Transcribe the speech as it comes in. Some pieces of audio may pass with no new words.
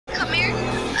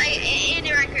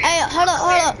hold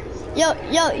up. Yo,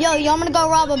 I'm gonna go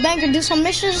rob a bank and do some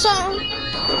missions or something?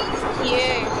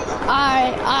 Yeah.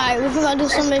 Alright, we can go do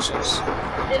some missions.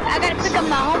 I gotta pick up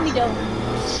my homie though.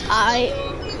 Alright,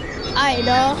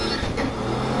 dog.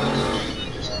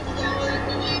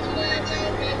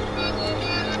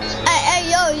 Hey,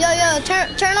 yo,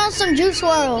 turn on some Juice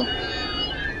WRLD.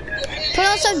 Turn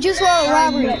on some Juice WRLD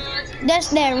robbery. That's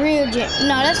that real joint.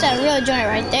 No, that's that real joint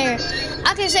right there.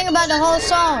 I can sing about the whole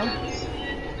song.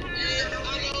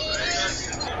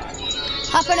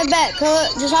 Hop in the back,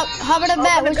 cuz. Just hop in the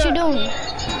back. What you doing?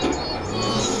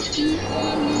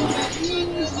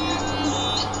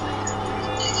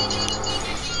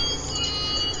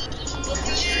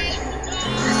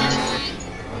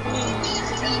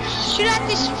 Shoot at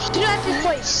this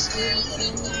place.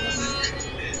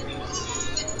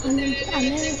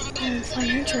 I'm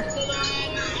financial.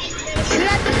 Shoot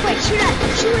at this place. Shoot at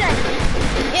it.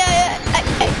 Yeah.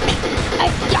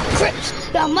 Hey, y'all crips.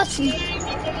 Y'all musty. Hey.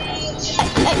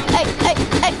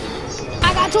 I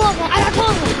got two of them.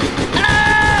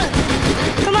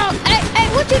 Come on. Hey,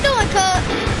 what you doing, cuz?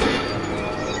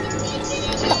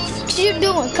 What you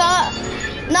doing, cuz?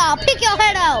 Nah, pick your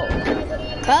head out,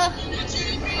 cuz.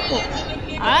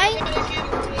 Alright?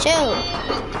 Chill.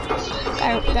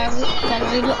 Gotta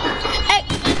reload. Hey,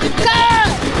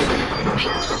 cuz!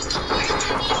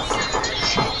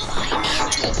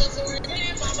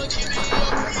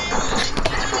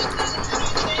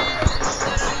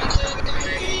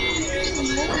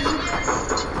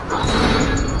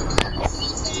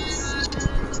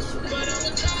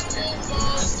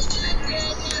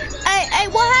 Hey,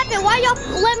 what happened? Why y'all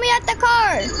let me at the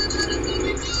car?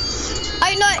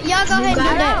 No, y'all go ahead and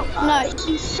do that. No.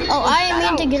 Oh, I didn't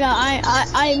mean to get out. I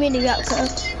didn't mean to get out, cuz.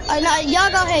 No,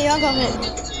 y'all go ahead.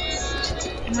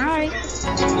 Alright.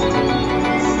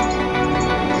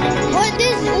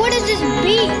 What is this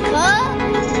beat, cuz?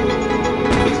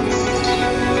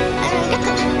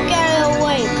 Get out of the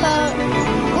way, cuz.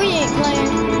 We ain't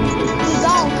playing. We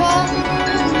gone, cuz.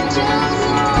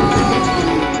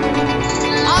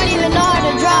 I don't even know how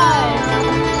to drive.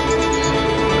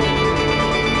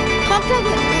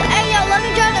 Hey, yo, let me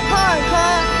drive the car,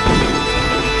 cuz.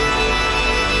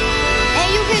 And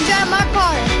you can drive my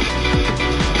car.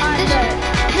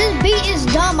 This beat is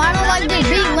dumb. I don't like this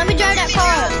beat. Let me drive that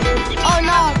car. Oh,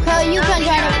 no, cuz you can't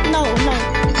drive it. No.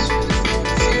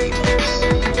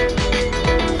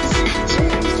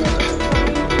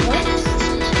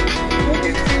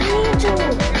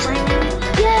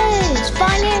 Yes,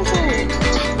 financial.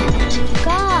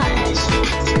 God.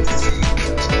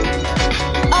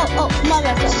 Oh, my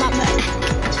bad.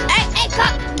 Hey,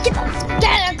 cop, get out of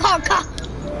that car, cop.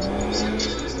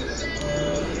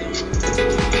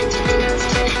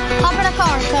 Hop in the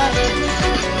car, cop.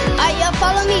 Alright, yo,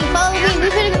 follow me.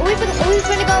 We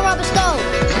finna go rob a stove.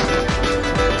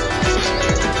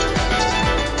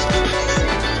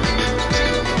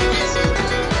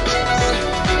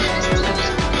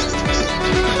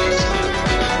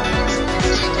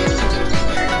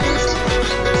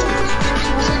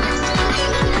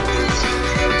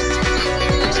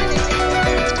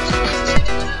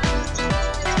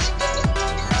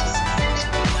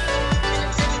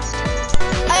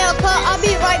 I'll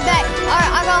be right back.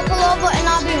 Alright, I gotta pull over and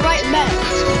I'll be right back.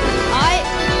 Alright?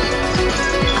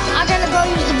 I gotta go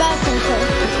use the bathroom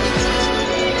first.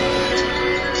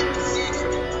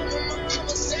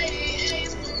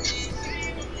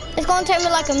 It's gonna take me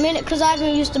like a minute because I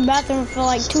haven't used the bathroom for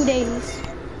like 2 days.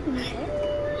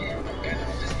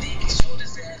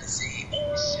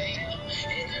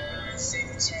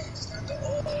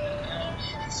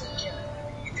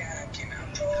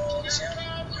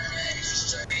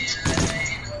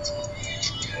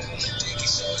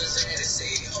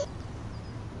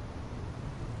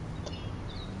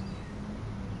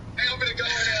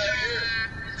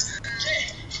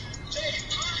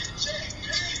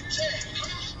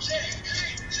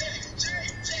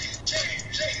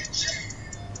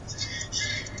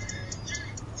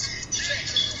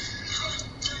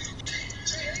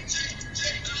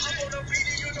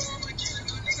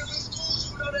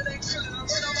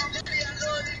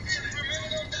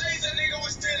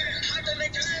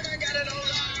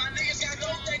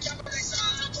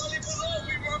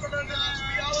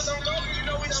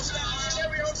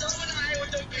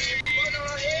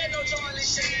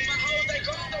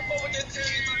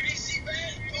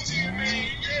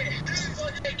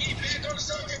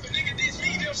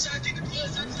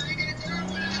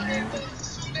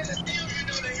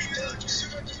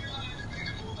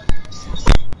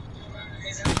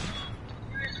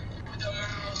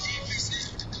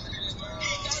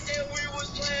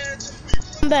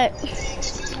 I'm back.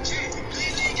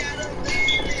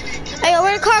 Hey,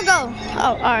 where the car go?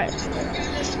 Oh, alright.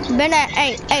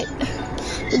 Hey.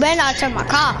 You better not touch my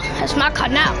car. That's my car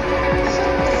now.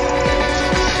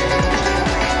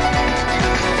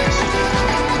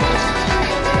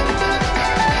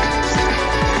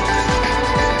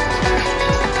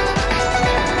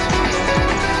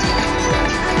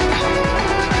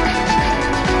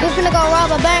 We're finna go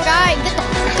rob a bank. Alright, get the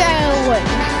fuck out of the way.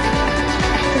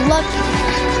 Lucky.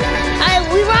 Alright,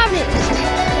 we robbed it.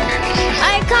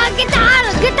 Alright, car, get the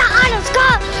items. Get the items,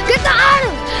 car. Get the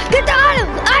items. Get the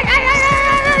items. Alright.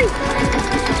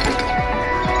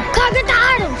 Car, get the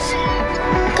items.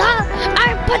 Car,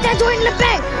 alright, put that joint in the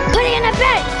bag. Put it in the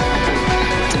bag.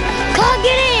 Car,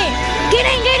 get in. Get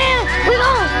in. We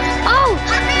go. Oh,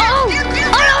 no,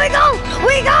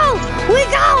 we go.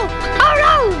 Oh,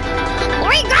 no.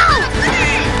 We go.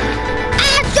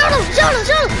 Ah, shoot him.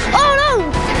 Oh, no.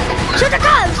 Shoot the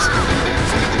cops.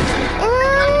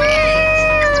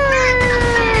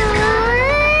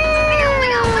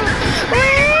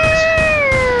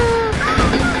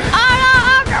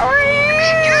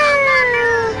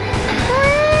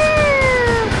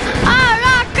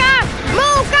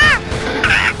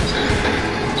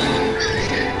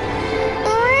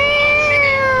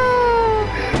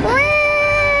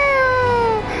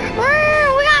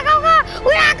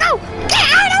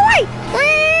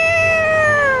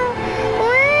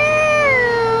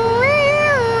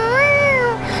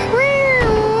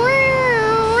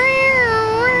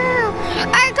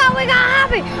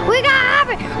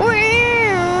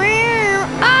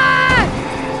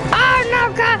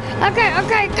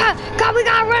 Okay, come, we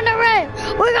gotta run the red.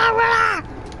 We gotta run out.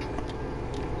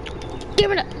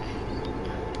 Give it up.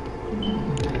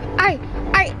 Aye,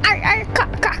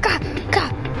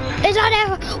 come. It's on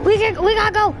there. We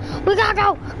gotta go.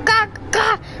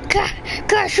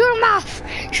 Go. Shoot him off.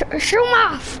 Shoot him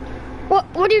off.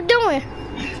 What are you doing?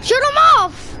 Shoot him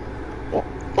off.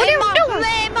 What are you doing?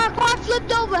 Man, my car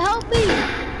flipped over. Help me.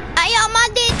 Hey, yo, my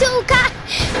did too, car.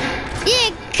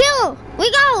 Yeah, kill him. We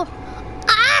go.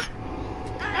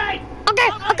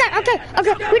 Okay.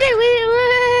 We did.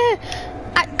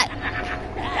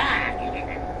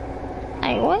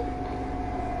 Hey, what?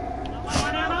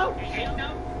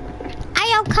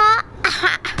 Ayo, car.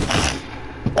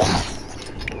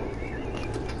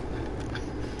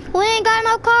 We ain't got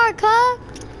no car, car.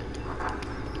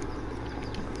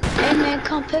 Hey, man,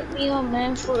 come pick me up,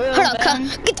 man, for real, Hold on, car. man.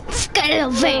 Get the fuck out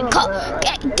of the van, car.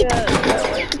 Get the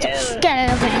fuck out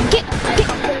of the van. Get.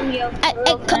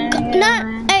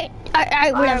 Hey,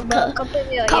 Alright, whatever. Come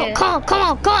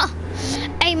on.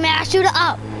 Hey, man, I shoot it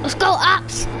up. Let's go,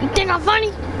 ops. You think I'm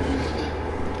funny?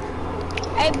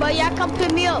 Hey, but y'all come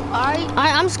pick me up, alright?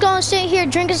 Alright, I'm just gonna sit here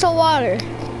drinking some water.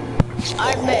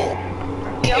 Alright, man.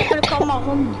 Y'all gonna call my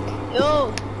homie.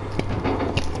 Yo.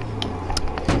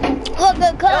 Look,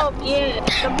 good cut. Yo, yeah.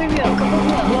 Come pick me up.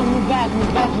 Move back.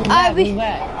 Alright,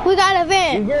 we got a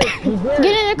van. Get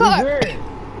in the car.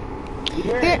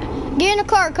 Get in the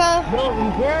car, car.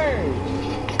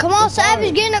 Come on,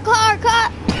 Savage, get in the car,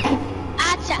 car.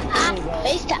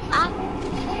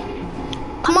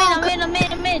 Come on,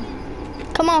 I'm in.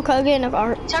 Come on, car, get in the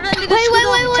car. Tell that nigga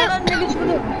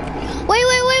Wait.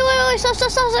 Stop.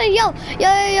 Yo.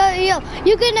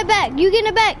 You get in the back. Get in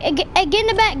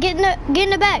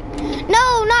the back.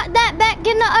 No, not that back.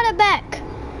 Get in the other back.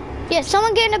 Yeah,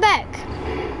 someone get in the back.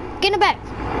 Get in the back.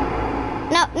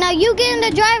 Now you get in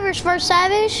the driver's first,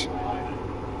 Savage.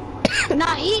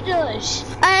 Nah, he does.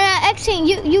 X-Team,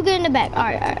 you get in the back.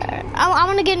 Alright. I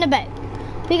wanna get in the back.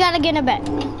 We gotta get in the back.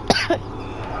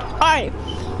 Alright.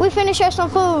 We finished our some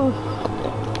food.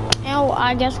 And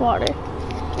I guess water.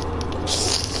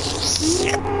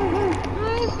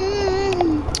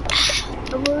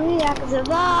 I can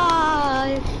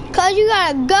survive. Cause you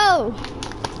gotta go.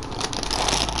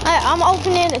 Alright, I'm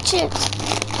opening the chips.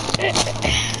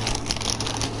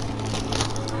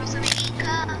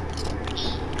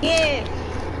 Yeah.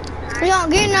 We don't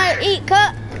get nothing to eat,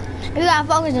 cut. You gotta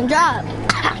focus and drive.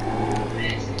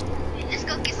 Let's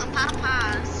go get some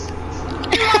Popeyes.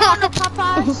 You want the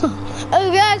Popeyes?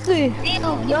 Exactly. Ew,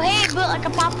 your head built like a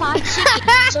Popeye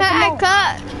chicken. So come on.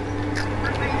 Cut.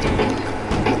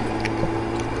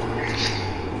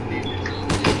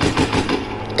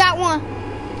 Got one.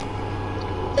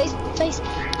 Face.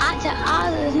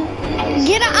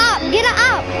 Get it up.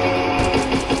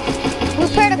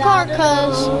 Repair the car,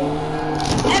 cuz.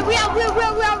 Hey, we out.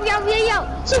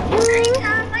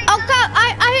 Oh, cut.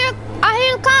 I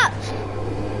hear the cops.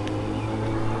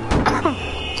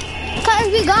 Cuz,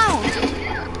 we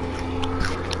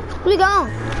gone.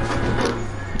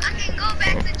 I can go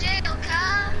back to jail,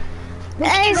 cuz.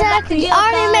 Exactly. I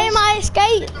already made my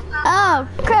escape. Oh,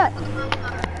 crap.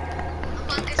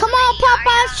 Come on,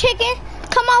 Popeye's chicken.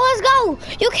 Come on, let's go.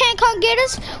 You can't come get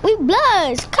us. We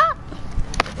bloods. Come.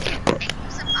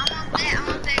 I'm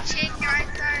on that chicken right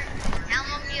there.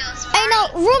 I'm on Hey, no,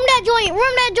 room that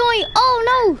joint. Oh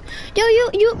no. Yo,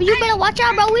 you better watch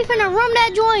out, bro. We finna room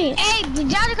that joint. Hey,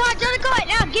 down the car.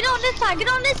 Now, get on this side.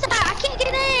 I can't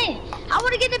get in. I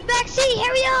wanna get in the back seat.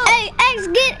 Hurry up. Hey, X,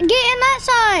 get in that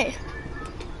side.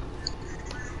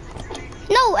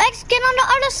 No, X, get on the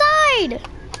other side.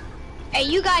 Hey,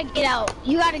 you gotta get out.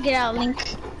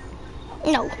 Link.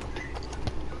 No.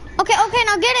 Okay,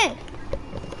 now get in.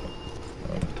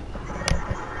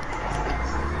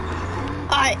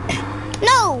 Alright.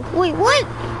 No, wait, what?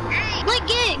 Link,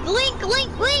 get it. Link.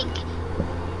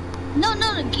 No.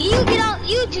 You get out.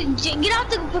 You get out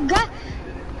the guy.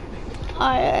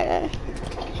 Alright.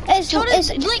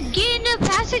 Link, get in the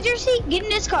passenger seat. Get in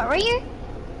this car right here.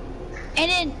 And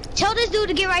then tell this dude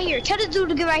to get right here.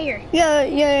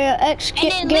 Yeah. X, And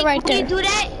then get Link, right when you there. do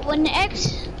that, when the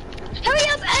X, hurry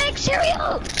up, X, hurry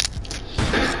up,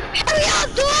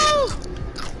 dude.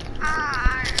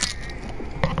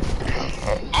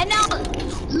 And now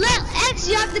let X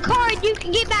you out the car and you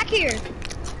can get back here.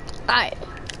 Alright.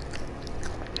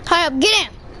 Hurry up, get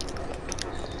in.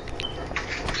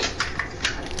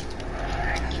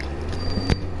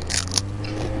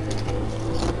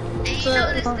 Hey, you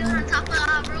know this dude on top of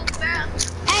our roof, bro?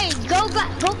 Hey, go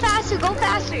faster.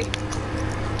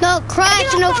 No,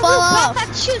 crash and no fall off.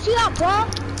 I'll shoot you out, bro.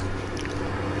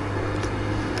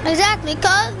 Exactly,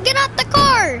 cuz. Get out the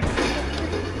car.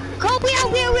 Go, we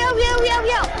out.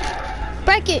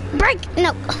 Break it.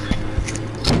 No.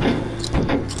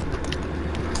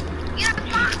 Get out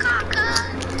the car, cuz.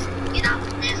 Get out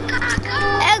this car,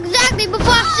 cuz. Exactly,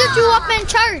 before I shoot you up in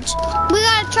church. We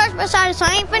got a church beside us, so I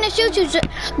ain't finna shoot you.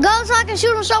 Go so I can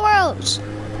shoot him somewhere else.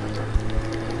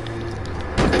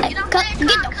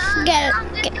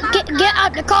 Get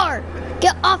out the car.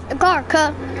 Get off the car,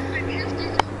 cuz.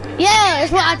 Yeah,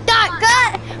 that's what I thought,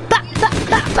 cuz.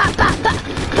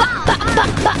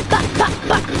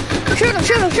 Shoot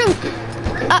him.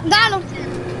 Got him.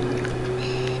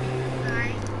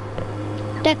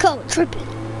 That code tripping.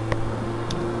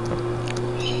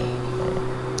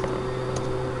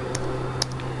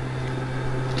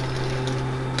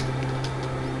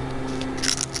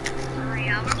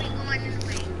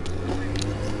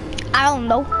 I don't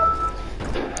know.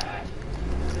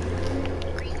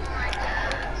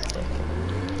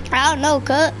 I don't know,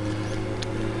 cut.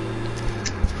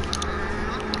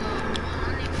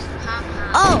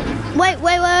 Oh, wait.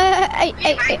 Hey.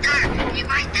 You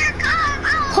right there, cuz.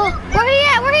 Oh, where he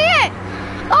at?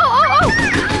 Oh.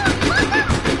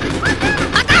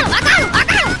 I got him. Got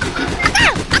him.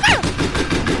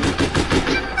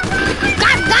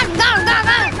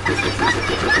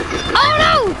 Oh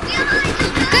no!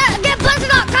 Get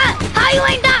busted up, cut. How you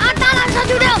ain't done? I thought I shut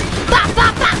you down. Bop.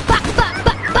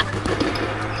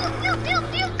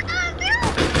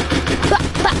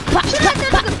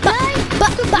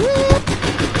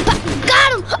 Got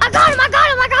him! I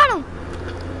got him!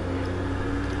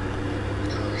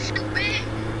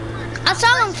 I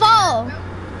saw him fall.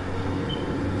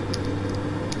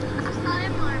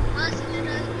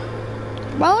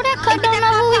 Bro, that cut don't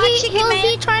know who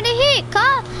he trying to hit,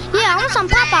 cut. Yeah, I want some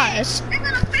Popeyes. They're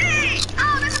gonna fish.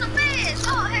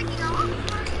 Oh, heck no.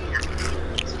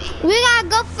 We gotta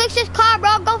go fix this car,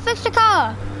 bro. Go fix the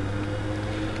car.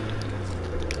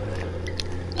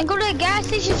 And go to the gas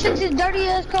station, fix this dirty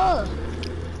ass car.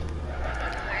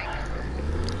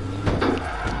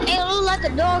 It look like a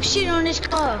dog shit on this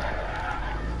car.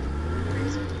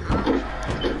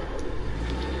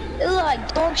 It look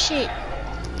like dog shit.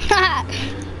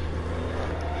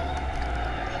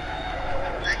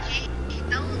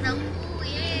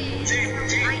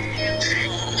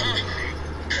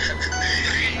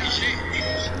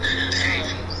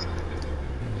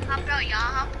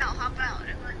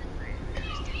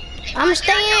 I'm gonna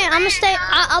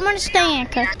stay in,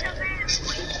 cuz.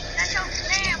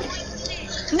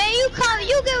 Man, you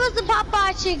give us the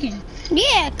Popeye chicken.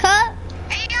 Yeah, cuz.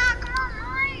 Hey, y'all, come on,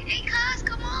 right? Hey, cuz,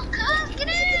 come on, cuz, get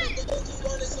in.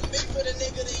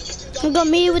 I'm gonna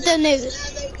meet with that nigga.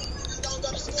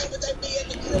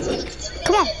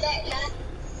 Come on.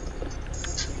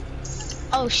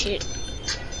 Oh shit.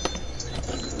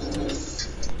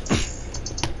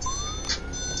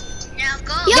 Now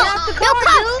go. Yo, Get out the car,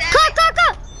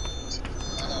 cut.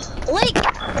 Link,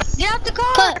 get out the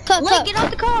car. Cut. Link, get out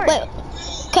the car. Wait,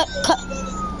 cut.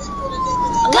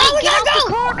 Link, we get out gotta the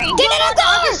go. car. Get in the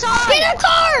car. Get in the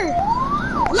car.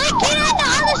 Link, get on the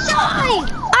other side.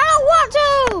 I don't want to.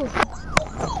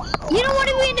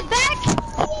 in the back?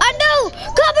 I know!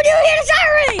 Come on, you hear the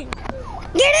siren!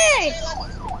 Get in!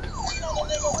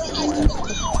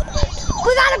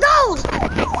 We gotta go!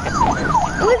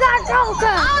 We gotta go,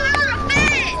 Oh, they're on a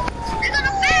bed! They're on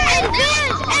a bed!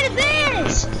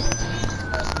 Advance!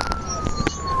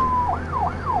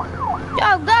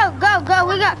 Go!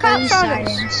 We got cops on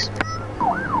us.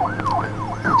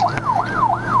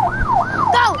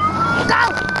 Go!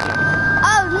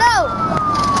 Oh no!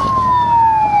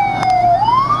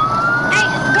 Hey,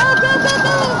 go!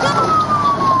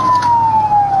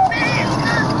 Bed,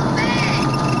 come, bed!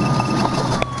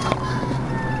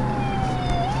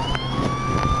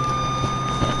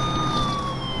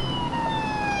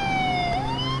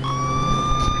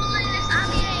 Look at this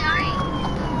IBA, alright?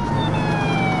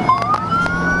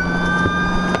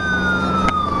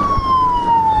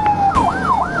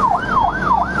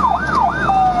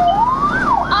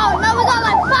 Oh no, we got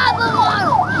like 5 of them on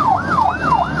them.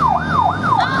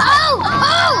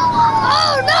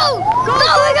 Oh no! No,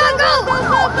 we gotta go!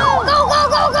 Go!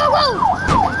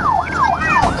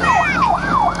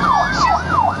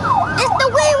 It's the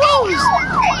wee woos!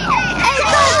 Hey,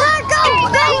 go!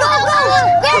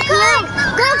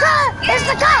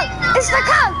 It's the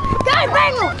cop! Guys,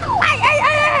 bang him!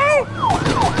 Hey!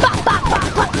 Bop!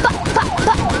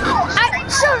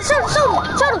 Shoot him!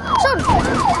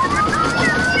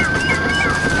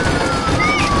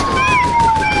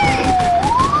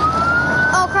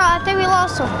 Oh crap, I think we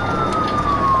lost him.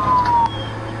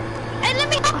 Hey, let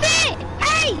me hop in!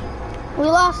 Hey! We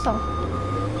lost him.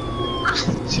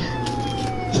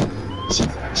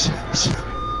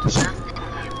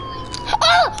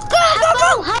 Oh! Go!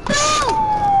 Hop on!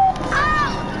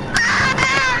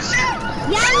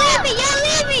 Y'all leave me!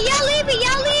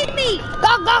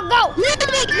 Go!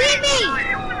 Leave me!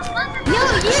 No,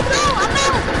 you go! I'm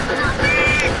out!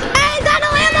 I ain't got no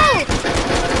ammo!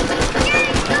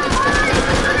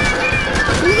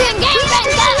 You getting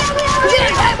gangbanged up!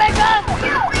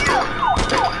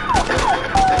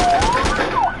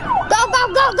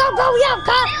 Go, yo,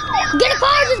 cop! Get a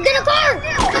car, just get a car!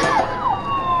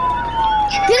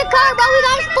 Get a car, bro, we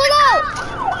gotta split out!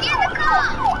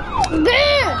 Get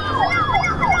in!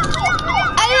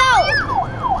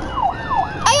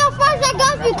 Hey, yo, first I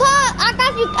got you, cop!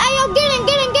 Hey, yo, get in!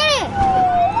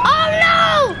 Oh,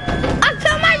 no! I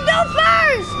killed my dude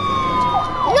first!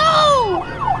 No!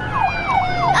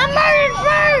 I murdered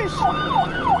first!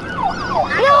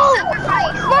 No!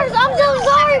 First, I'm so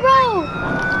sorry, bro!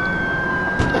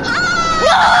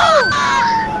 No!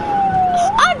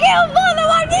 I killed both of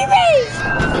my teammates!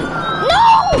 No!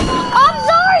 I'm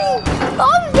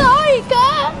sorry,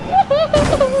 God!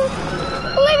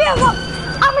 Leave me alone!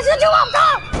 I'ma shoot you up,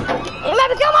 God! You made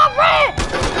me kill my friend!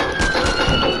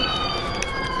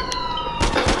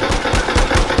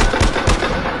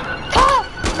 God,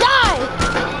 die!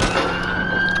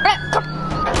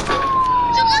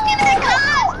 You looking at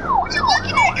cars?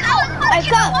 Hey,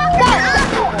 go!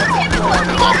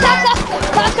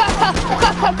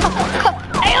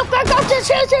 Hey, yo, go,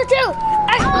 chill.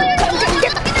 Hey,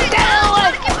 get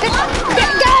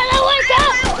away, go!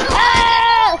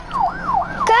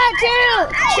 God, chill!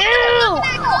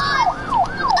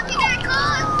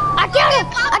 I killed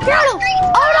him!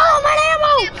 Oh no, I'm on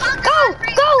ammo! Go!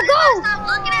 Stop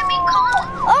looking at me, Cole.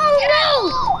 Oh no!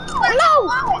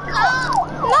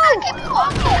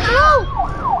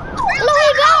 No, he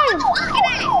died!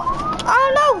 Oh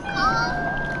no!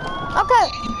 Okay,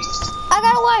 I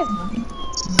got away.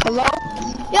 Hello?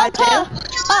 Yo, Cole,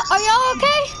 are y'all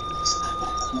okay?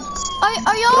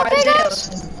 Are y'all okay, guys?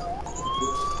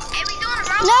 Hey, we doing a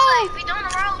road No. play. We doing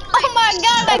a road play. Oh my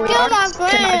God, I killed my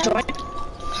Can I friend. join?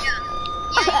 Yeah,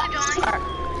 you can join.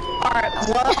 Alright,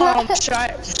 well, should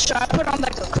I put on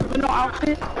like a criminal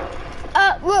outfit?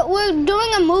 We're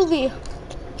doing a movie.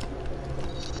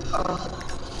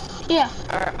 Yeah.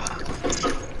 Alright.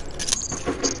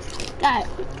 Alright.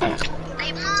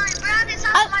 Hey, Mom, bro, this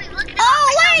how somebody looking at Oh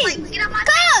my wait! face. Get out my God,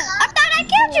 face, I thought I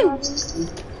killed you.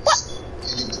 What?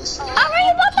 I ran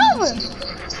you both over.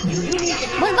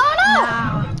 What's going on?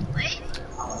 Wait,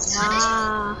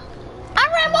 I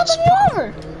ran both of you over.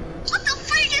 what the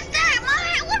freak is that?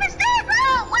 What is that,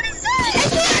 bro? What is that?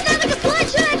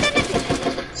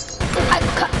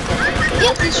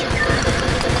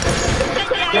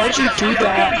 Why'd you do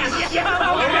that?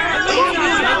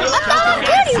 I thought I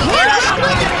killed you, man.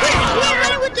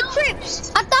 With the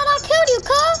Crips! I thought I killed you,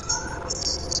 cuz.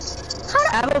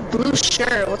 I have a blue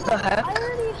shirt, what the heck?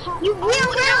 You ran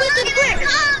with the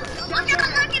Crips! What y'all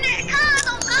looking at, cuz?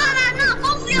 Oh God, I know.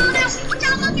 Both of y'all there. What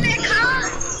y'all looking at,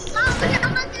 cuz? Mom, what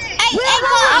y'all looking at? Hey,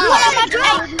 cuz, I'm pulling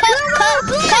my... Hey, cuz,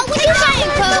 what you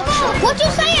saying, cuz? What you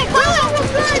saying,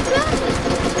 cuz?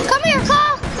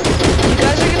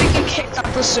 kicked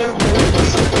off the server.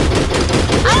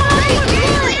 I don't know if you're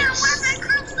doing it. Where's that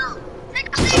crystal?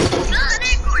 Nigga, they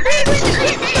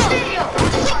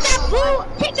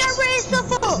Take that red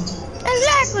stuff up.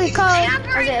 Exactly, cuz.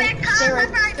 I'm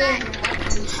right back.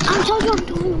 I'm telling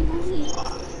you.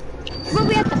 But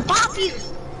we have to pop you.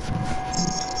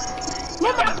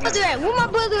 Where my brother at? Where my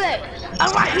brother at?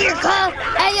 I'm right here, cuz.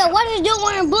 Hey, yo, what is you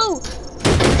wearing blue?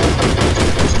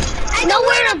 I No, know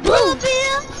wearing blue.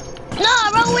 Bill. No,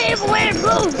 bro, we ain't wearing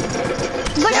blue.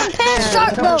 But them pants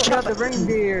sharp, though. Shut the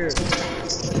reindeer.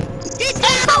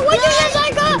 Hey, cuz, what you just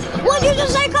say, cuz? What you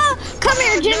just say, cuz? Come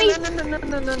here, Jimmy. No.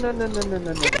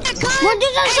 What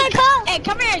you just say, cuz? Hey,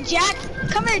 come here, Jack.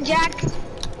 Come here, Jack.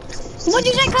 What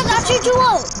you say, cuz? I'll shoot you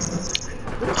up.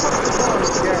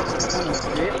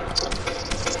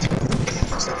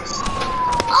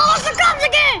 Oh, it's the cops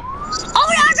again. Oh,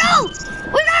 we gotta go.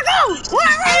 We gotta go.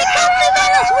 We're ready.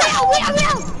 We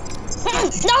out.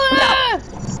 No.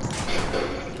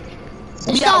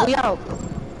 Stop. We out.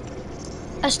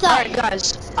 Stop. Alright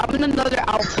guys, I'm in another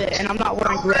outfit and I'm not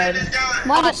wearing red.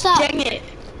 Why'd it stop? Dang it.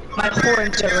 My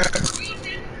horns are red.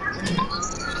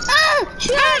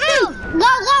 Go.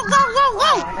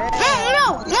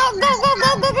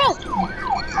 Go.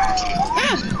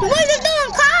 What are you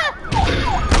doing, Kyle?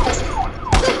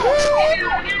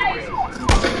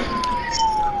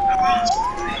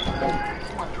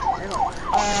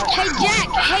 Hey,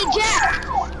 Jack.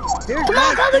 Come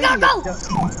on, go, we gotta go.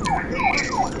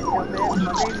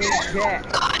 My name is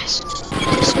Jack. Guys.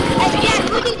 Hey, Jack,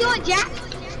 what are you doing, Jack?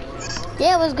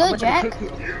 Yeah, it was good, Jack.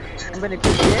 I'm gonna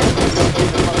kick your ass.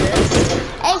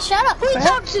 Hey, shut up. Who you bro.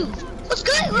 talk to? What's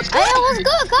good? Hey, what's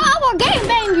good, Kyle? I'm gonna game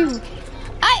bang you.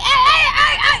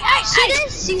 See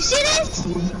this? You see this?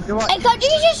 Hey, Kyle, did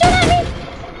you just shoot at me?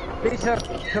 Peter,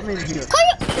 come in here.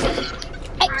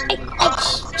 Hey,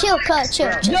 chill, cuz, chill.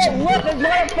 What the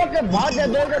motherfucking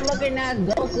bodybuilder looking ass,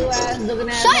 Goku ass looking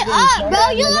ass? Shut up, bro.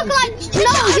 You look like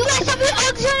your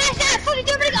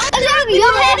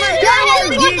head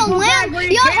looks like a lamp.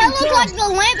 Your head looks like the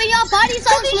lamp, and your body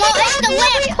so small. It's the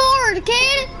lamp cord,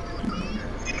 kid.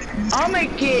 I'm a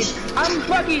kid. I'm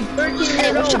fucking 13 years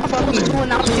Hey, what y'all old. fuckers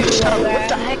doing out here? What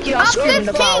the heck y'all I'm screaming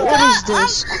 15, about? What is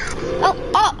this? What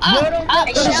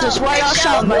What is this? Why y'all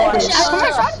shouting boys?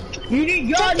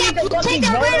 Y'all need to fucking Take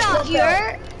that red off, you vote.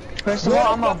 heard? First of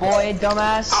all, I'm a boy,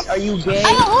 dumbass. Are you gay?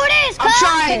 Hey, who this, I'm cuz?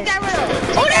 trying. Take that red off.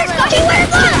 Who this, cuz? He wear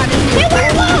blue. He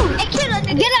wear blue. Hey, kill that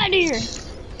nigga. Get out of here.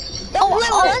 Don't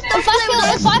play with us.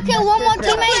 If I kill one more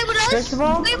Don't play teammate, with us. First of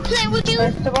all, We ain't playing with you.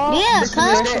 first of all, yeah, first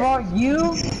cuz. of all,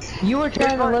 you were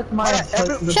trying to lick my Shut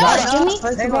up, Jimmy.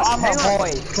 First of all, I'm a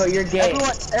boy, so you're gay.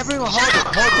 Everyone hold it.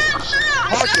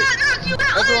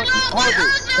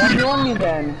 That's the only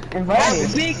then.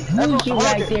 Invite me. Gucci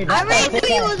right there. I already knew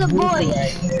you was a boy.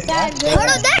 Hold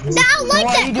on, I like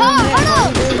that car. Hold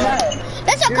on.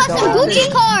 That's a custom Gucci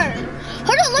car.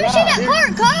 Hold on, let me see that car,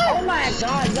 Oh cuz. my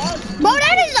god, y'all. Bro,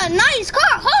 that is a nice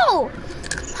car. Hold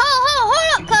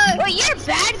up, cuz. Wait, you're a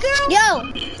bad girl? Yo.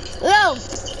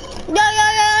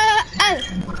 Hey,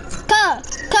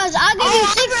 cuz, I'll give you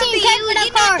 16K for that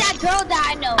car. That girl that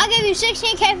I know. I'll give you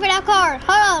 16K for that car.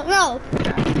 Hold on, no.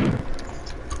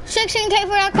 16K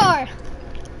for that car.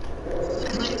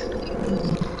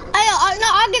 Hey, no,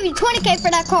 I'll give you 20K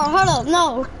for that car. Hold up,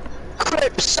 no.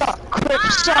 Crip suck.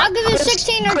 I'll give you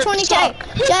 16 or 20K.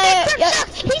 Yeah.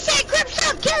 He said grip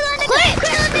suck. Kill that nigga. Clip.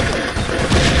 Kill that nigga.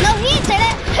 No, he didn't say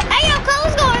that. Hey, yo, cuz,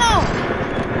 what's going on?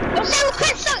 Don't say what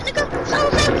grip suck, nigga. Don't say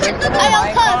what grip suck. Hey, yo,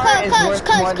 My car is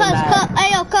worth more than that.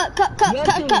 Hey, yo, cut.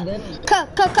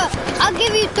 I'll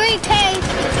give you 3K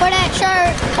for that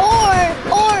shirt, or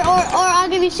I'll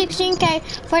give you 16K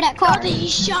for that car. Brother, he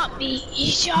shot me.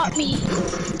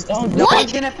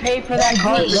 Nobody's gonna pay for that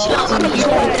car, bro. You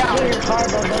What? do your car,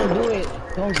 bro. Don't do it.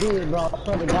 Don't do it, bro. I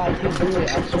swear to God, if you do it,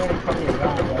 I swear to fucking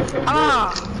God, bro. Don't do it.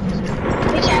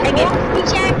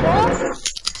 Bitch ass bro.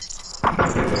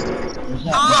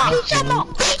 What you talking about,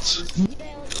 bitch?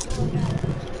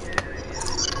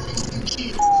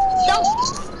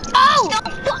 Oh!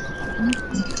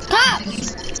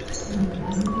 Cops!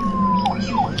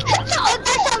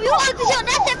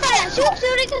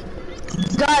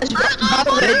 Guys, by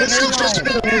the way, this is just for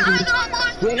the movie.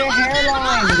 Where's your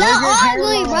hairline? Where's You're your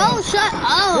ugly, hairline? bro. Shut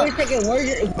up. Wait a second, where's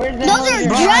the Those are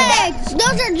dreads.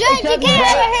 You can't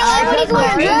have your hair like he's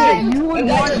wearing dreads. You would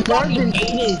want Jordan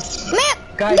 80s. Man,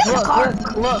 Guys, get the car.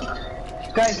 look.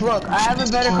 Guys, look, I have a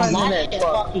better car than this.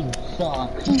 fucking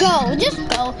sucks. Go, just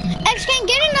go. X can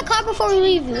get in the car before we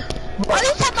leave you. Oh,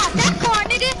 you talking about that car,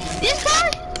 nigga? This car?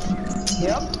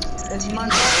 Yep. This is my I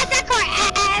car. had that car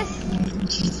ass.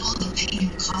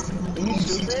 Are you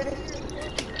stupid?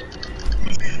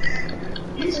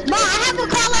 Bro, I have a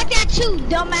car like that too,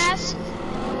 dumbass.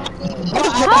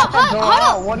 Hold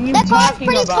on. What are you That car's talking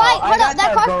pretty about? flight. I Hold got up,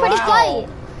 that the car's pretty Corral. flight.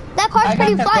 That car's I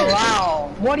pretty got the flight. Corral.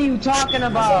 What are you talking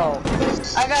about?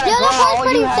 I got a Yo, that Corral. car's All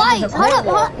pretty you have flight. is a Hold up,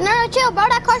 Corval. no, chill, bro.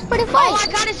 That car's pretty All flight. I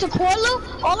got is a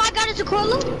Corlo. All I got is a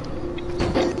Corlo.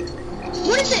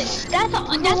 What is it? That's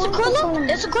a Corlo?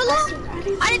 That's a Corlo?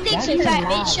 I didn't think so, fat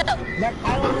bitch. Shut up.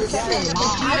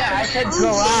 Yeah, I said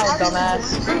Corral,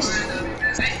 dumbass.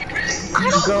 I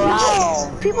don't Corral.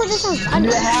 know. People just don't You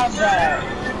understand. have that.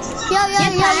 Yo,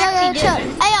 chill. Hey,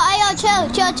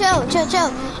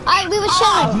 chill. Alright, we was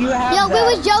chilling. You have Yo, we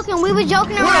that. was joking. We was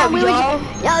joking around. We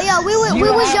was, we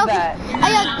You was have joking. that.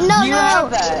 Hey, yo, You have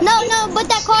that. no. But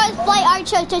that car is flight. Alright,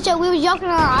 chill. We was joking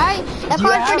around. Alright, that You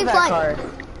car is have pretty that flight. car.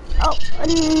 Oh,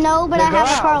 no, but I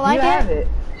have a car like you have it. it.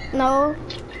 No.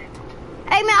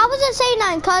 Hey, man, I wasn't saying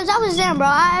nothing, cause I was them, bro.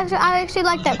 I actually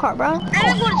like that car, bro. I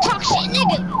don't want to talk shit,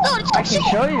 nigga. I want to I talk can shit.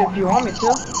 show you if you want me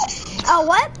to. Oh,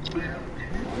 what?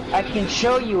 I can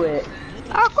show you it.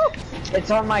 Oh, cool.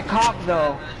 It's on my cop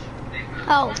though.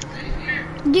 Oh.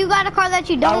 Do you got a car that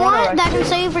you don't I wanna want that can rush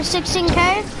sell you for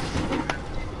 16K?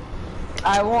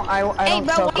 I won't. I Hey, don't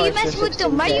bro, sell why you cars for messing with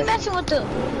them? Why you 16K. messing with them?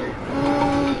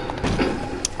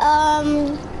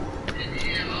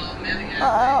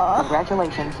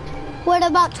 Congratulations. What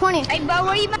about 20? Hey, bro,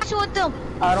 why you messing with them?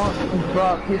 I don't.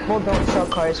 Bro, people don't sell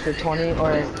cars for 20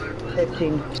 or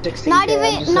 15, 16K. Not I'm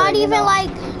even, just not letting you even know. like,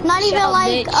 not even up,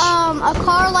 like, bitch. a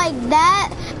car like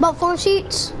that, but 4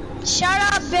 seats. Shut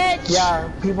up, bitch.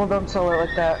 Yeah, people don't sell it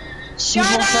like that. Shut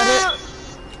People said up.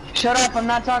 it. Shut up! I'm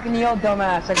not talking to you,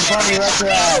 dumbass. I can probably wreck your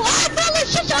ass.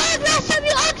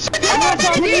 I'm not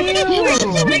talking to you.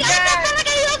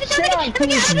 Shut up,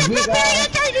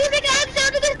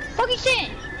 Fucking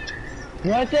shit.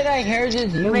 The only thing I hear is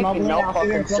just you mumbling no off of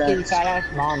your fucking fucking sense. fat ass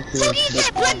mom. too. Fucking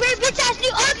shit. Blackberry bitch ass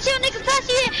new option, nigga. Fast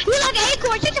shit. You like an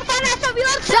acorn. Shut your fat ass up. You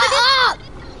like Shut up!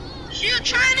 She a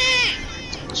tranny.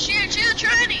 She a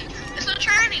tranny. It's a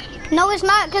tranny. No, it's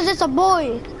not, cause it's a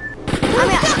boy. I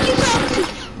mean, fuck you talking to?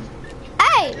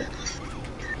 hey!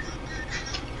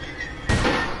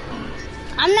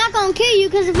 I'm not gonna kill you,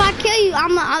 cause if I kill you,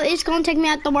 it's gonna take me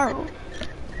out the world.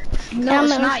 No,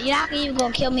 it's not. You're not even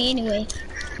gonna kill me anyway.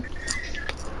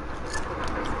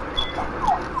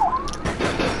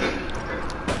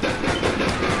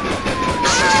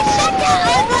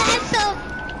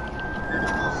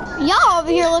 Y'all over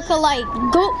here looking like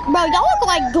bro, y'all look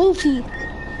like Goofy.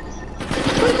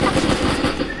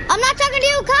 I'm not talking to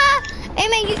you, cuz. Hey,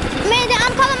 man,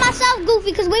 I'm calling myself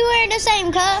Goofy because we were the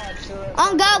same, cuz.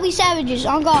 On God, we savages.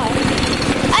 On God.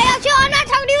 Hey, yo, chill. I'm not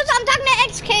talking to you, so I'm talking to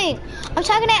X King. I'm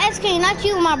talking to X King, not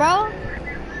you, my bro.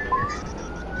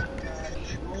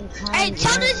 Hey,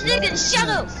 tell this nigga to shut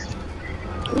up.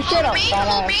 Shut up, Me? fat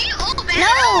Who, ass. me? Oh, man.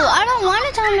 No, I don't want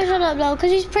to tell him to shut up, though,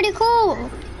 because he's pretty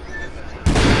cool.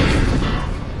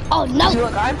 Oh, no.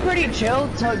 Look, I'm pretty chill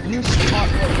till you stop.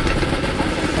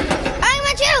 I ain't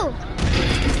with you.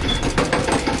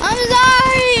 I'm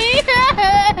sorry.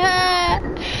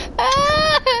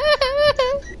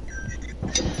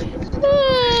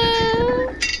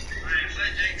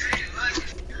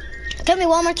 Tell me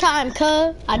one more time,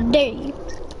 cuz. I dare you.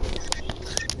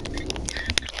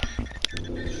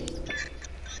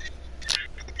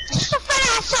 Shut your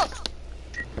fat ass up.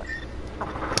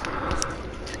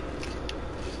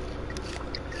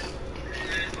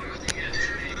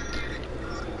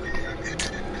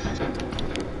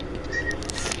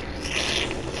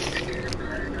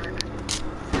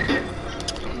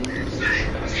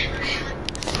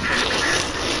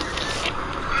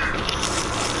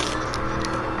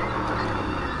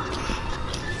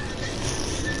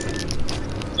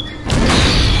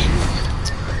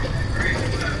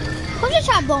 Who just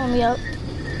tried blowing me up?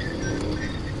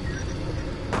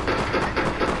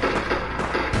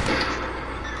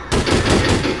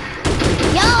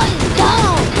 Yo, he's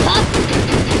dumb. Huh?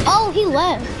 Oh, he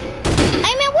left.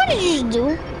 Hey, man, what did you just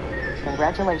do?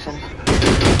 Congratulations.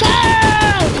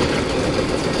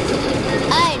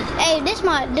 Hey, this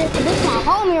my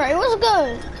homie right? What's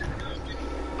good?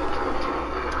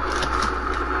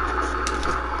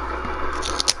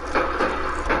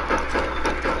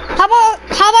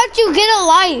 How about you get a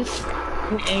life?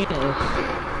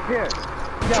 Here.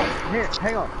 Yo, here.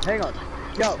 Hang on.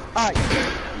 Yo, alright.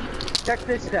 Check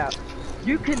this out.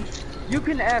 You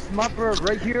can ask my bro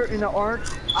right here in the orange.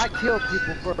 I kill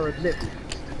people for a living.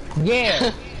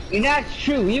 Yeah, and that's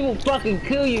true. He will fucking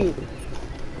kill you.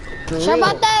 For Sure real.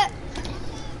 about that?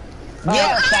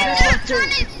 Yeah, fat ass.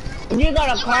 You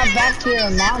gotta call back to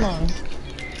your mama.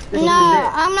 This is Nah,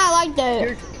 it. I'm not like that.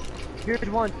 Here's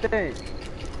one thing.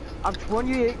 I'm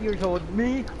 28 years old.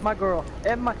 Me, my girl,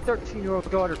 and my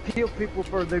 13-year-old daughter kill people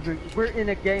for a living. We're in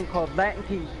a gang called Latin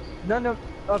Kings. None of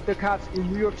the cops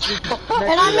in New York City.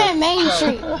 And I'm in Main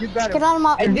Street. You better. Get out of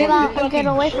my, get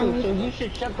away from me. So you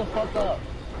should shut the fuck up.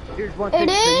 Here's one It thing.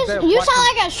 is? You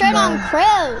sound like a straight on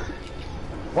crib.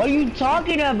 What are you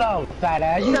talking about, fat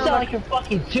ass? You sound like you're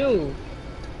fucking 2.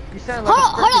 You sound like a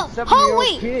Hold on,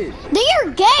 7-year-old kid. Then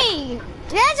you're gay.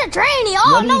 That's a tranny.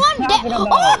 Oh, What are no, you I'm dead. talking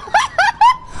about?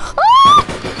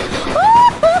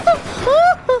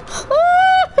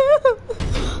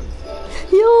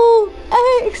 Yo,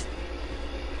 X.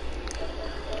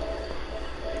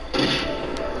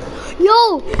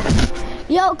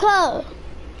 Yo, cuz.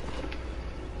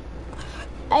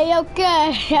 Hey, yo,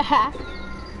 cuz.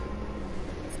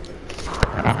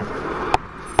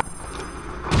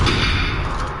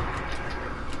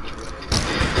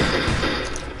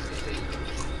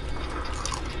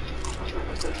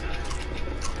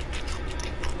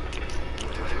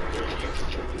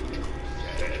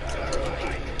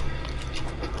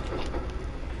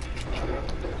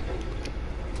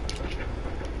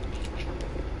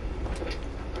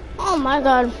 Oh my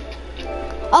god.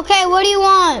 Okay, what do you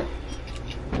want?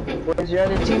 Where's your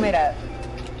other teammate at?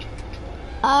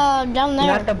 Down there.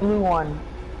 Not the blue one.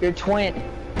 Your twin.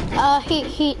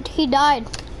 He died.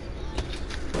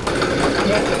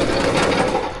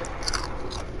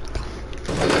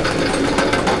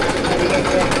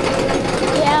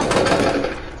 Yeah.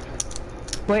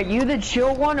 Wait, you the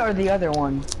chill one or the other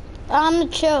one? I'm the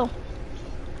chill.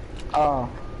 Oh.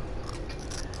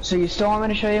 So you still want me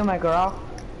to show you my girl?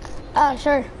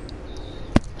 Sure.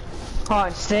 Hold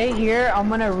on, stay here. I'm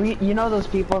gonna you know those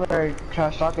people that are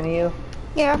trash talking to you?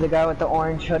 Yeah. The guy with the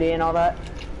orange hoodie and all that?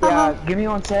 Yeah, give me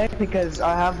 1 sec because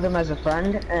I have them as a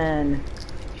friend, and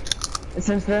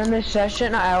since they're in this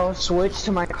session, I'll switch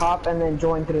to my cop and then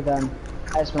join through them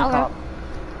as my cop.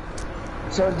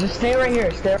 So just stay right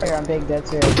here, I'm big dead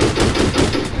serious.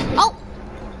 Oh!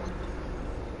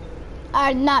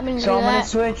 I did not mean to do that.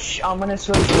 I'm gonna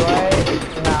switch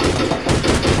right now.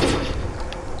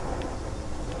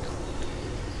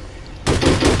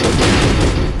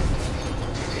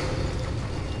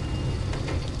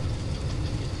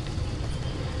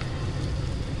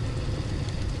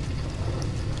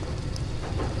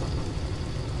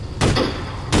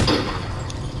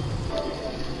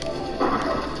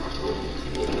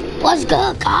 What's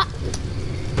good, cop?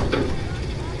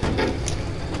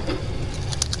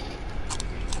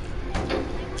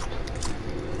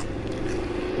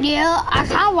 Yeah, I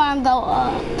kinda wanna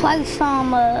go play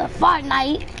some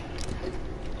Fortnite.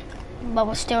 But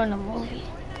we're still in the movie.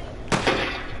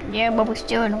 Yeah, but we're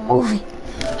still in the movie.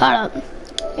 Hold up.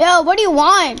 Yo, what do you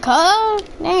want, cuz?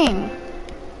 Dang.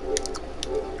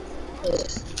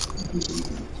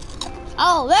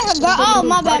 Oh, that's a girl. Oh,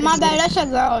 my bad. That's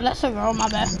a girl, my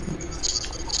bad.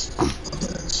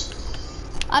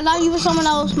 I thought you were someone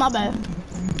else, my bad.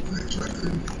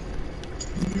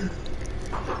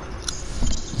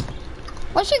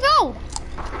 Where'd she go?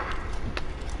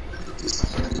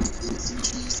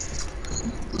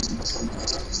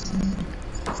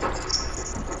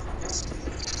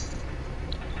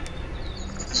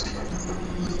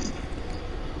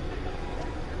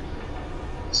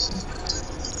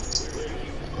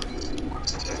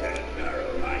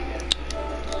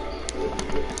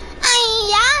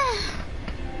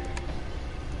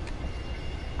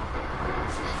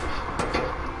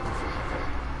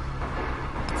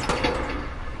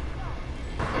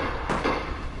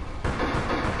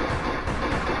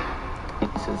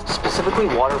 Specifically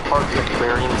water parks and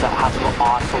aquariums that have some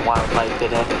awesome wildlife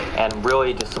in it, and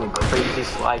really just some crazy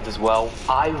slides as well.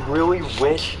 I really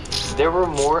wish there were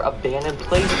more abandoned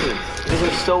places. These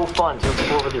are so fun to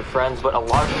explore with your friends, but a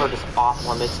lot of them are just off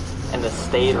limits and the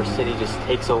state or city just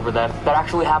takes over them. That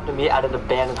actually happened to me at an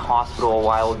abandoned hospital a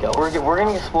while ago. We're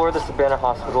gonna explore this abandoned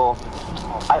hospital.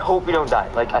 I hope we don't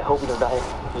die. Like, I hope we don't die.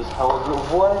 What the hell?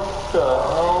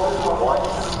 What?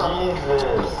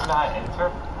 Jesus. Can I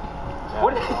enter?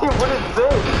 What is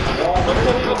this? You can't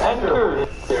even enter.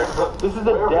 This is a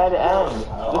dead end.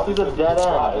 This is a dead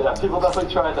end. Yeah, people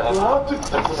definitely tried to enter.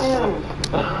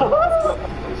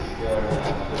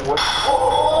 Oh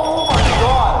my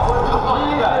god!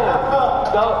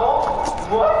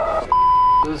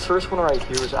 What? This first one right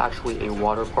here is actually a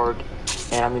water park,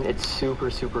 and I mean it's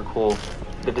super cool.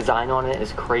 The design on it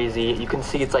is crazy. You can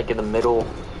see it's like in the middle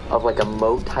of like a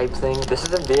moat type thing. This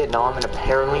is in Vietnam, and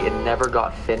apparently it never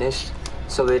got finished.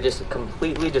 So they just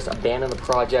completely just abandoned the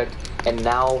project, and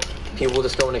now people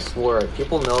just don't explore it.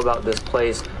 People know about this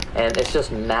place, and it's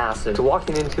just massive. So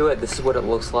walking into it, this is what it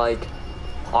looks like.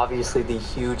 obviously the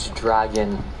huge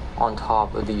dragon on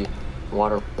top of the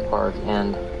water park,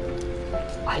 and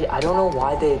I don't know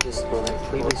why they just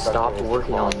completely stopped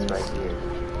working on this.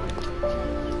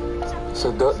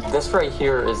 So this right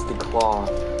here is the claw,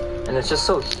 and it's just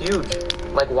so huge.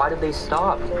 Like, why did they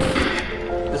stop?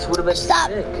 This would have been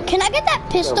sick. Can I get that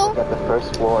pistol? At the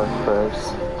first floor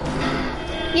first.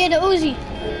 Yeah, the Uzi.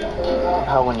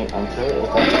 How when you enter it,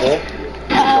 it's like this.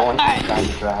 Going inside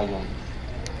the dragon.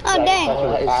 Oh,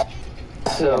 dang.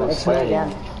 So sweaty.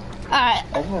 Alright.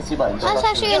 That's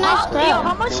actually a nice Yo,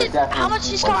 gun. how much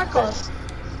this car cost?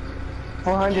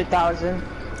 400,000.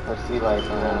 Or sea lights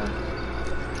around.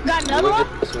 Got You another would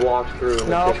one? just walk through, the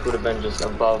No. fish would have been just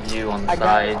above you on the I got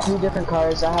sides. 2 different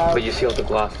cars. I have But you see all the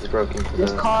glass is broken for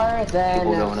this the car, then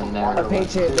people going in there. a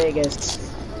Patriot Vegas.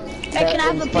 Hey, can I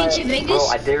have a Patriot Bro, Vegas?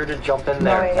 I dare to jump in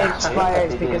No, there. it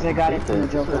expired because I got it from the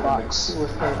Joker box.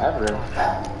 Ever.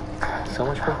 So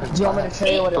much fun. Do you want me to show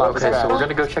you what it looks Okay, so like? we're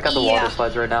gonna go check out the water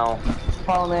slides right now.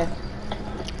 Follow me.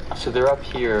 So they're up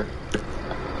here,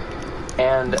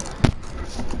 and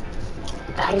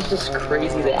that is just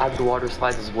crazy. They added water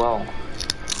slides as well.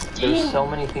 There's so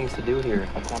many things to do here.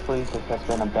 I can't believe this has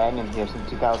been abandoned here since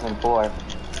 2004. And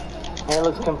it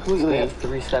looks completely They have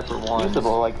 3 separate ones.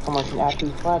 usable, like someone can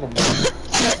actually slide in there.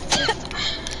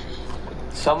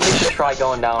 Somebody should try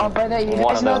going Oh, down by the way, you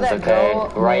one guys of know those, that okay? girl,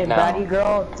 Right now. Baddie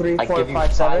Girl, I give you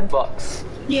 3457? $5.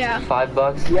 Yeah.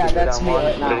 $5? Yeah, to go that's down me one.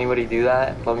 right now. Would anybody do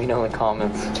that? Let me know in the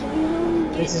comments.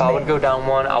 This is If I me. would go down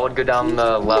one, I would go down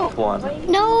the left one.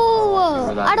 No,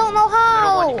 I don't know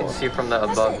Middle one you how. can see from the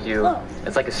above view.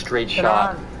 It's like a straight Come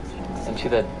shot on. into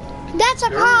the That's a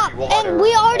cop, dirty water. and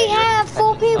we already And you're have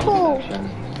 4 protecting some people. section.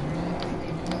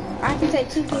 I can take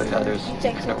 2 Oh, people. the others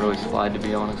can't really slide, to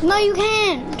be honest. No, you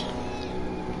can't.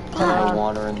 No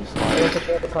water in the slide. Look at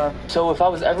the other car. So if I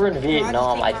was ever in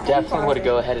Vietnam, I definitely would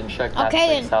go ahead and check that Okay,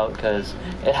 place then. out, because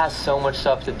it has so much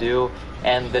stuff to do,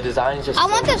 and the design is just I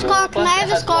so want this cool. car. Can Plus I it have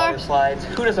this has car? water slides.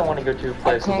 Who doesn't want to go to a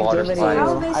place with Can't water give it to slides? you. I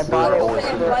Those bought are it always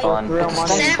super fun. real But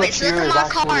money. this place here is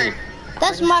actually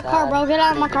That's my car, bro. Get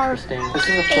out of my car. interesting. This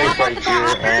is a place right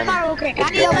here, and real quick. I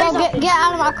it's need Yo, to bro, get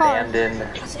out of my car. abandoned.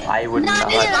 I would not I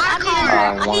want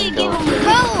to go need to through. give him.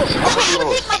 Bro, It's a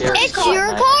little scary it's your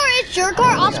sometimes car. It's your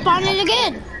car. I'll spawn it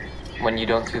again. when you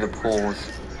don't see the pools.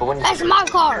 But when you That's my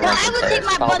car. No, I would take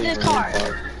my brother's car.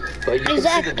 But you can see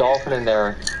Exactly. the dolphin in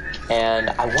there, and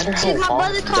I wonder how Take my long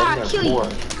brother's it's car, been I'll there kill you. for.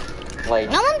 Like,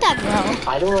 I want that, bro.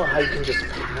 I don't know how you can just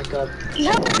pack up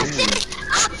No, that's it.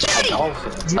 I'll a kill you.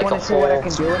 dolphin. Do you Like wanna a see what I whole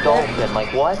can do with it? dolphin.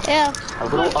 Like what? Yeah. A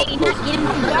little up You're close. not getting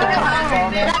my brother's car.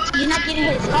 You're not getting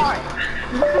his car.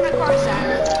 Look at my car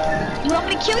side. You want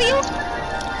me to kill you?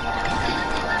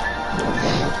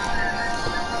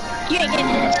 You ain't getting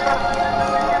his car.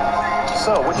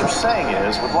 So what you're saying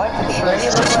is, with life insurance,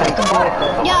 Look what I can do with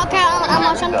it. Yeah, okay, I'm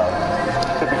watching.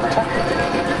 could be protected.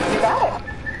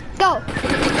 Go.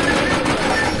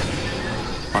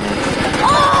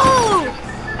 Oh!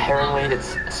 Apparently,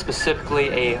 it's specifically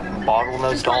a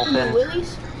bottlenose dolphin,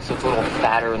 so it's a little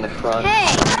fatter in the front.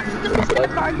 Hey.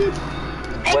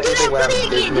 Whether they went out of do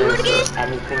it business again. or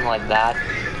anything like that,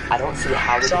 I don't see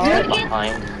how they can get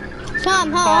behind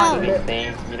Tom, hold on.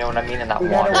 anything, you know what I mean, in that We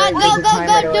gotta water.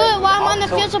 Go, do it while I'm on the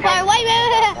fuel supply.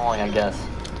 Wait. Long, I guess.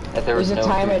 If there was There's a no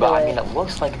timer food, but I to mean, it. it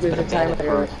looks like it's been There's a timer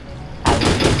abandoned to for. it.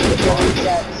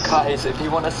 Guys, if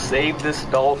you want to save this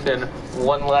dolphin,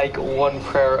 one like, one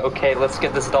prayer. Okay, let's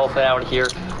get this dolphin out of here.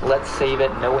 Let's save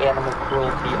it. No animal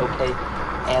cruelty. Okay,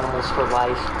 animals for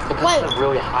life. Because Wait. it's a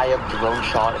really high up drone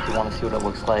shot. If you want to see what it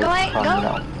looks like Go ahead, from, go. you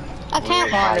know, I can't.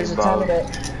 really high There's a time above. of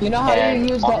it. You know how And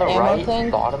you use on the the ammo right thing?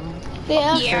 bottom,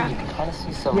 Yeah. you can kind of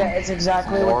see some. Yeah, it's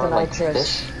exactly more with the like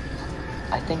nitrous. fish.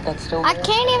 I think that's still. I there.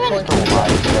 can't even. It's still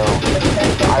alive, so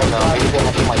I don't know. Maybe they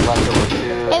have some like leftover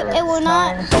food or It will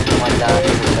not. something like that.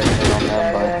 Maybe they put on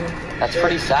them, but that's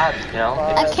pretty sad, you know.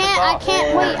 I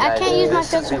can't wait. I can't use my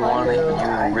fuel This is the one supply.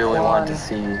 that you really want to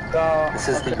see. This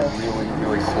is the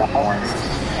really slick ones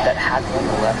that has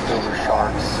like leftover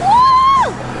sharks.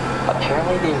 Woo!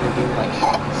 Apparently they were doing like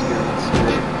shark experiments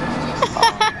here.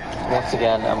 Once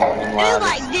again, I'm in It was labs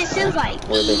like this. It was like.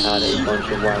 where they had a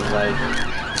bunch of wildlife.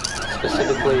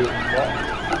 Specifically,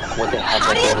 what they had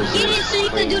How do like you was get it so you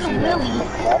can do the wheelie?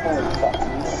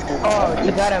 Oh,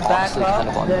 you gotta back Honestly, kind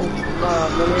of up, then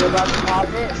when you're about to pop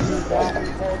it, you back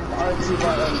hold R2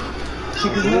 button.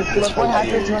 Because look what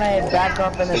happens when I back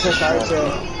up and it says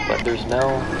R2. But there's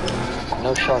no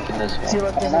shark in this See, one.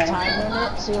 look, there's a time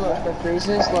limit. See, look, the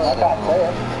freezes, look.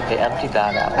 They emptied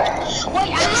that out. Wait,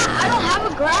 I don't have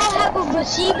a growl. I have a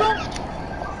placebo.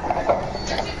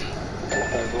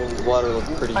 The water looks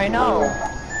pretty I know. blue.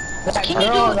 That Can you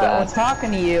girl do that was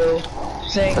talking to you,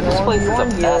 saying But this place is a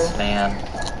 1v1 mess, here man.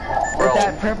 with Bro,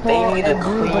 that purple they need to and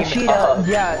blue clean Bushido. up.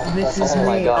 Yeah, this is Oh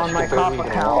my me gosh, on my you barely cop even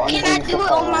account. walk. Can I do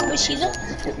it on my Bushido?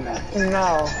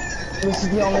 No, this is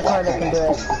the only car that can do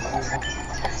it.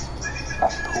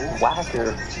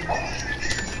 Whacker.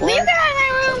 Will you get out of my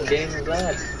What room? game is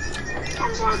that?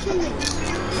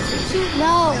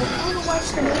 No.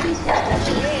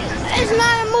 It's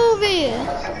not a movie.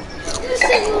 You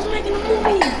said you was making a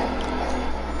movie.